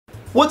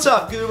What's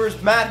up,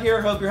 Goobers? Matt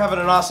here. Hope you're having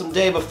an awesome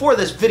day. Before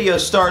this video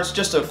starts,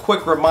 just a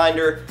quick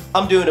reminder,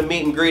 I'm doing a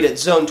meet and greet at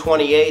Zone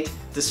 28,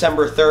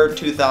 December 3rd,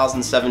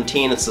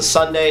 2017. It's a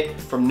Sunday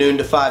from noon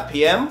to 5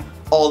 p.m.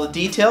 All the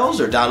details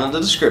are down in the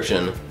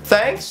description.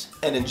 Thanks,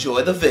 and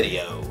enjoy the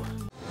video.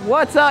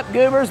 What's up,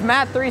 Goobers?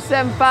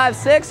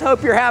 Matt3756.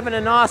 Hope you're having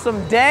an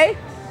awesome day.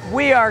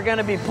 We are going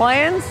to be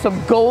playing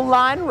some goal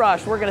line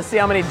rush. We're going to see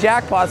how many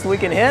jackpots we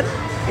can hit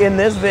in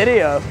this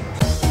video.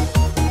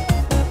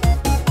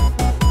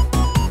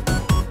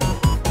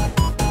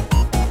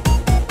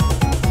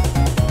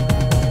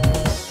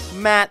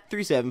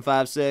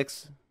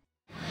 Matt3756.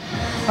 All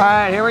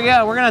right, here we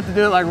go. We're going to have to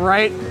do it like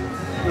right.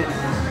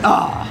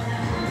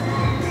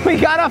 Oh, we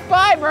got a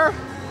fiver.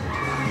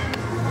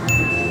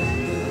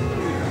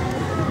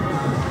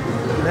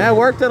 That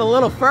worked it a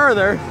little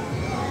further.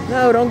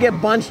 No, don't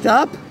get bunched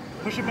up.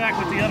 Push it back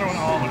with the other one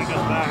on when it goes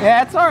back.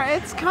 Yeah, it's all right.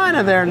 It's kind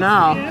of there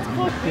now.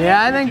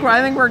 Yeah, I think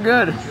we're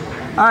good.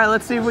 All right,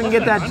 let's see if we can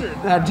get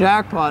that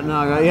jackpot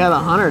now. Yeah, the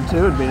 100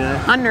 too would be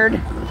nice. 100.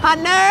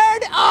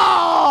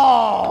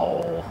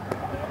 Oh!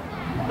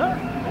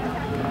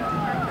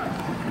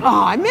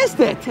 Oh, I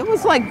missed it. It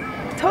was like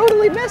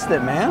totally missed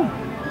it, man.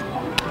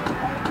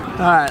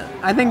 All right,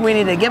 I think we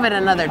need to give it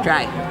another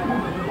try.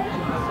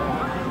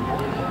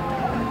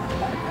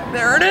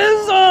 There it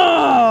is.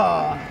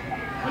 Oh!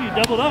 Oh, you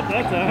doubled up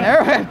that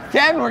time. There,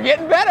 10, we're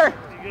getting better.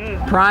 Good.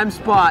 Prime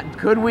spot.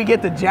 Could we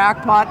get the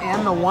jackpot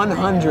and the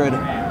 100?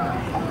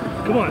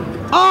 Come on.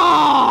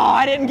 Oh,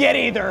 I didn't get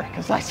either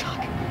because I suck.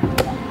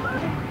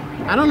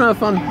 I don't know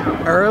if I'm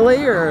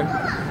early or...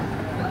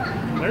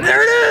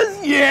 There it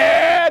is!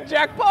 Yeah,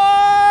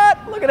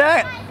 jackpot! Look at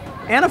that.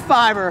 And a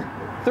fiver.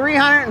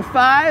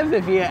 305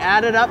 if you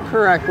add it up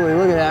correctly.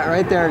 Look at that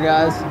right there,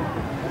 guys.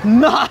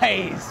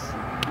 Nice!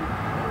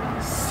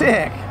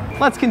 Sick.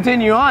 Let's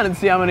continue on and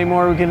see how many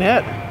more we can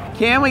hit.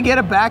 Can we get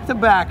a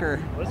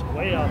back-to-backer? That's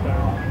way out there.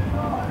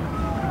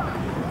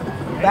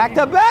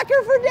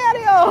 Back-to-backer for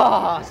Daddy.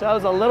 Oh, so that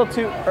was a little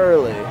too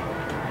early.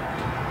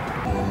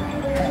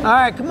 All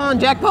right, come on,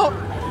 jackpot.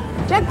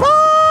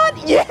 Jackpot!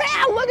 Yeah,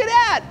 look at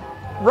that.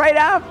 Right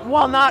out,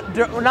 well, not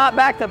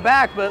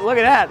back-to-back, but look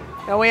at that.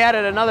 And we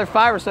added another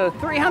fiver, so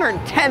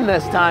 310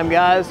 this time,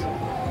 guys.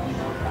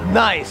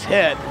 Nice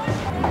hit.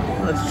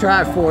 Let's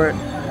try for it.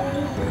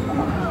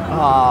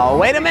 Oh,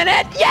 wait a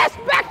minute. Yes,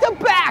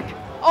 back-to-back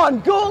on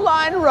goal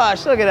line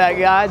rush. Look at that,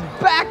 guys.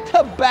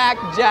 Back-to-back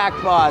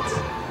jackpots.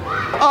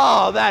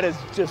 Oh, that is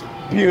just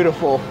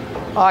beautiful.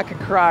 Oh, I could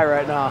cry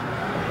right now.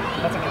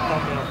 That's a good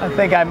thumbnail. I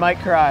think I might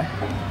cry.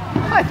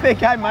 I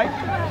think I might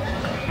cry.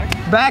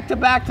 Back to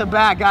back to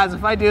back, guys.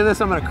 If I do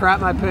this, I'm gonna crap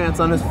my pants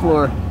on this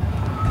floor.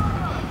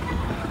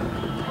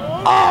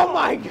 Oh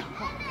my God.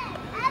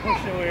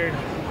 That's so weird.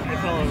 It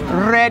fell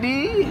over.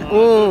 Ready?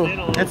 Ooh,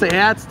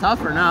 it's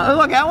tougher now. Oh,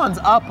 look, that one's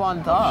up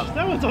on top.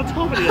 That one's on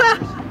top of the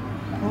others.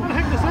 What the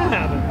heck does that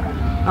happen?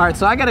 All right,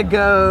 so I gotta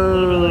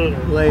go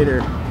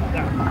later.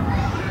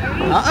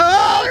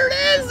 Oh, there it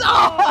is!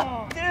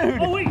 Oh, dude.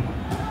 Oh, wait.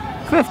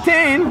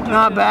 15,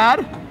 not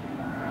bad.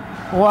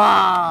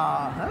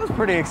 Wow, that was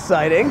pretty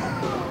exciting.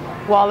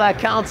 While that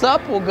counts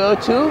up, we'll go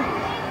to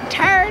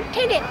turn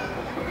ticket.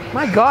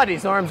 My God,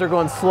 these arms are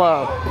going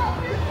slow.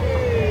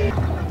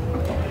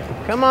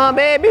 Come on,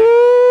 baby.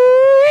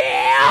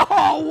 Yeah.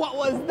 Oh, what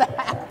was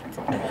that?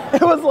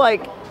 It was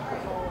like,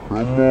 come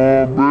on,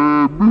 baby.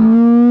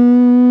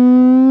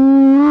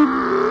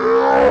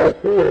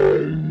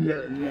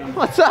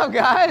 What's up,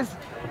 guys?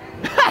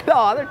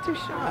 Oh, they're too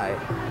shy.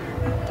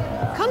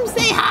 Come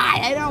say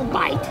hi, I don't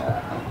bite.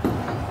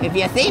 If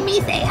you see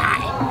me, say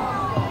hi.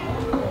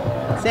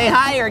 Say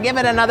hi or give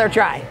it another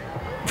try.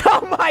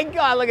 Oh my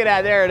God, look at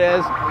that, there it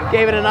is.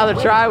 Gave it another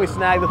try, we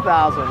snagged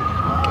 1,000.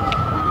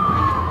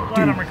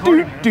 Glad I'm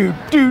recording.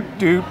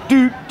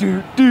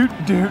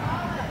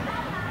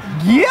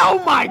 Yeah, oh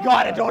my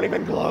God, it don't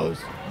even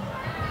close.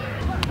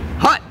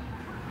 Hut,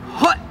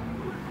 hut,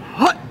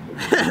 hut,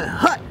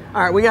 hut.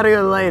 All right, we gotta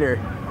go later.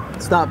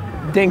 Stop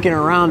dinking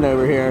around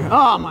over here.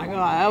 Oh my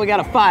God, we got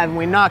a 5 and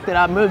we knocked it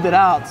out, moved it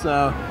out,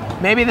 so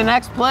maybe the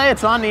next play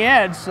it's on the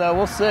edge, so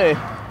we'll see.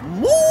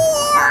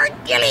 More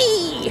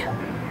chili!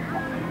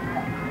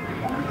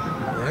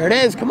 There it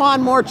is, come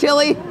on, more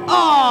chili.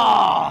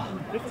 Oh!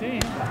 15.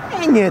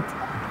 Dang it.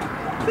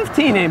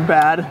 15 ain't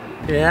bad.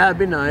 Yeah, it'd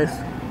be nice.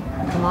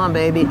 Come on,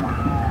 baby.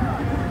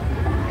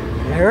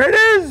 There it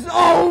is!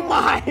 Oh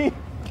my!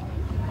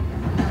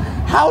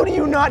 How do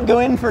you not go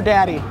in for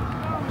Daddy?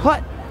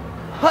 Hut,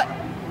 hut,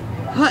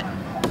 hut.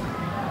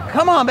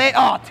 Come on, baby.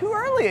 Oh, too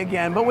early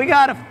again, but we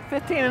got a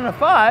 15 and a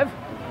 5.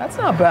 That's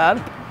not bad.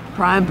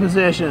 Prime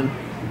position.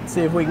 Let's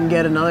see if we can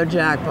get another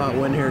jackpot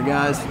win here,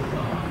 guys.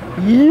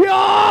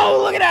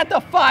 Yo, look at that.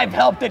 The 5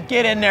 helped it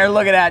get in there.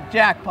 Look at that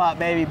jackpot,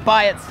 baby.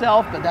 By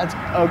itself, but that's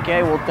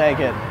okay. We'll take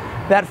it.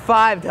 That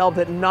 5 helped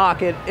it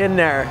knock it in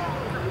there.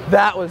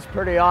 That was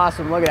pretty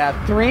awesome. Look at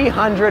that.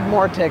 300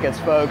 more tickets,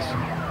 folks.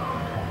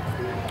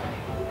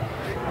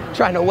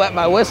 Trying to wet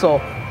my whistle.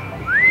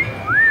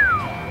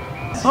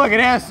 Look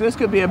at this. This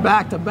could be a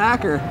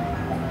back-to-backer.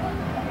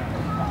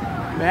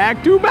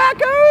 Back to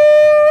backer!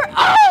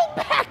 Oh,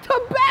 back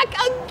to back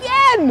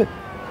again!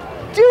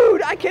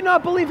 Dude, I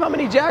cannot believe how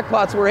many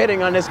jackpots we're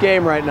hitting on this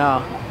game right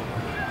now.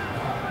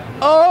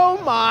 Oh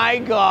my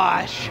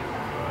gosh.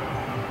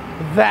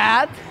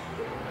 That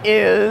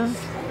is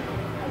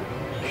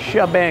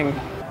shabang.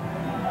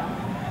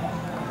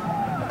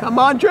 Come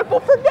on,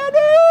 triple for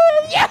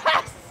Denny!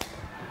 Yes!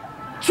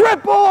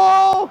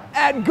 Triple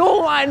at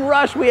goal line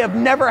rush. We have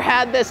never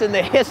had this in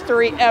the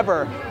history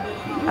ever.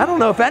 I don't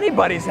know if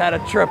anybody's had a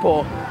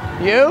triple.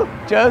 You?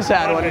 Joe's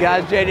had one,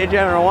 guys. JJ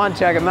General 1,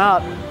 check him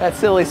out. That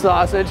silly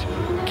sausage.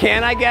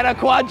 Can I get a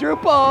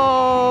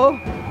quadruple?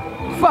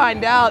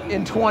 Find out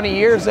in 20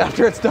 years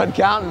after it's done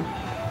counting.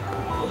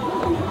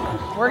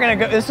 We're gonna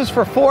go, this is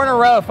for 4 in a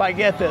row if I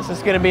get this.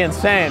 It's gonna be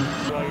insane.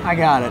 I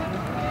got it.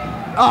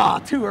 Oh,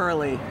 too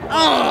early.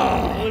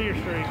 Oh,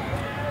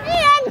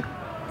 man.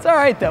 It's all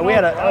right though.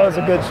 That was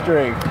a good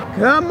streak.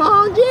 Come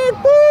on,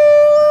 jackpot!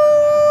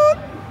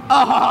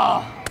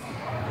 Oh.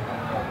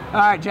 All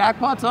right,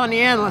 jackpot's on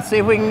the end. Let's see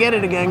if we can get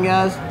it again,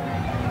 guys.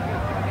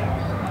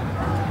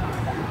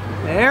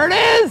 There it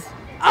is.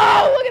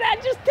 Oh, look at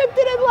that. Just tipped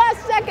it in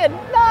last second.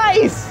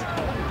 Nice.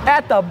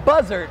 At the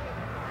buzzer.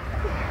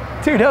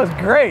 Dude, that was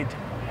great.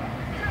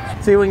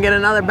 Let's see if we can get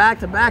another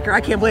back-to-backer. I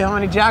can't believe how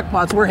many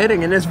jackpots we're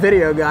hitting in this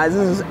video, guys.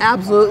 This is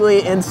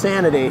absolutely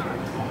insanity.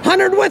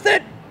 100 with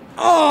it.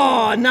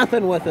 Oh,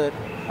 nothing with it.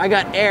 I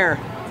got air.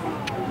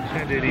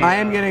 I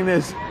am getting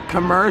this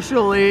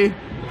commercially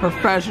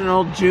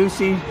professional,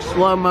 juicy,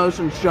 slow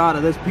motion shot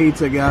of this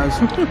pizza, guys.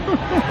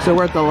 So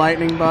we're at the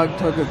Lightning Bug,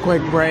 took a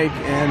quick break,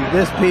 and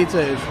this pizza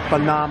is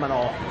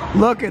phenomenal.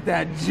 Look at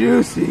that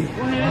juicy,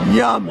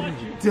 yummy,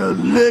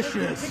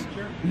 delicious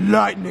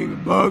Lightning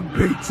Bug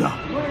pizza.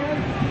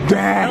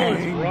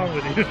 Dang. What's wrong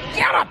with you?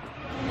 Get up!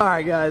 All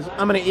right, guys,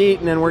 I'm gonna eat,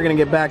 and then we're gonna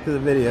get back to the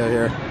video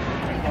here.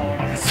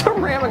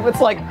 Ceramic,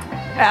 it's like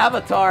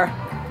Avatar.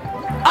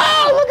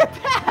 Oh, look at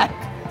that!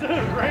 Dude,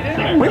 right in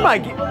there. We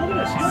might get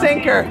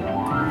sinker.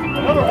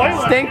 Another white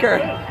one. Stinker.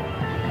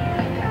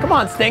 Come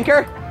on,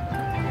 Stinker.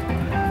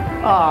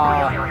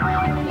 Aw.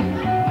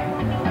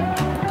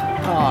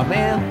 Aw,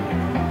 man.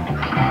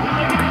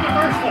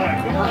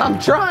 I'm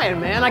trying,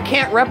 man. I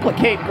can't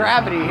replicate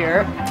gravity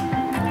here.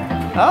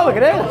 Oh, look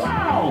at this.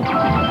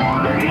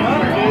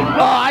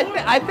 Oh,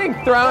 I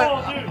think throwing.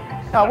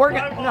 Oh, we're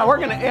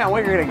gonna get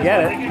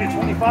it. I think you get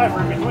 25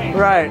 for in between.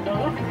 Right.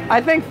 I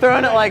think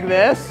throwing it like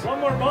this. One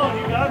more ball,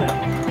 you got it.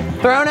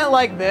 Throwing it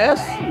like this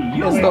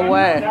is the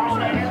way.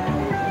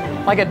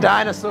 Like a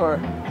dinosaur.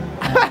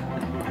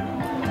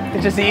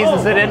 It just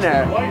eases it in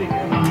there.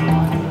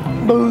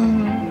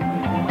 Boom.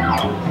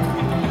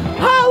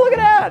 Oh, look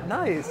at that.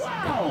 Nice.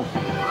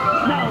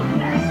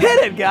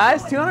 Hit it,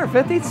 guys.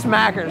 250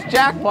 smackers.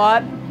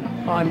 Jackpot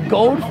on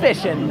gold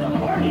fishing.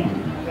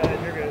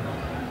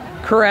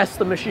 Caress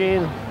the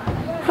machine.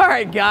 All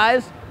right,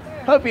 guys.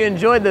 Hope you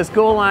enjoyed this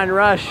goal line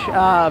rush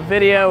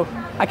video.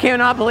 I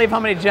cannot believe how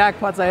many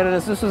jackpots I hit in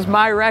this. This was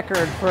my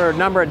record for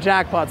number of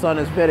jackpots on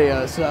this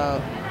video,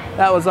 so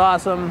that was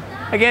awesome.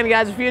 Again,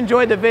 guys, if you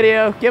enjoyed the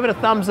video, give it a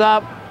thumbs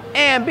up,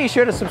 and be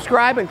sure to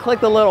subscribe and click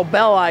the little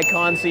bell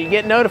icon so you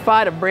get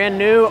notified of brand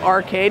new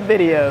arcade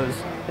videos.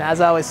 And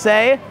as I always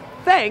say,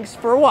 thanks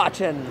for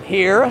watching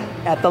here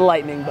at the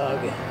Lightning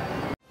Bug.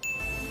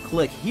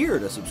 Click here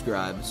to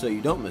subscribe so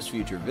you don't miss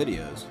future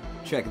videos.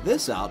 Check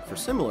this out for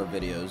similar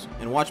videos,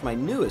 and watch my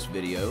newest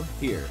video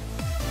here.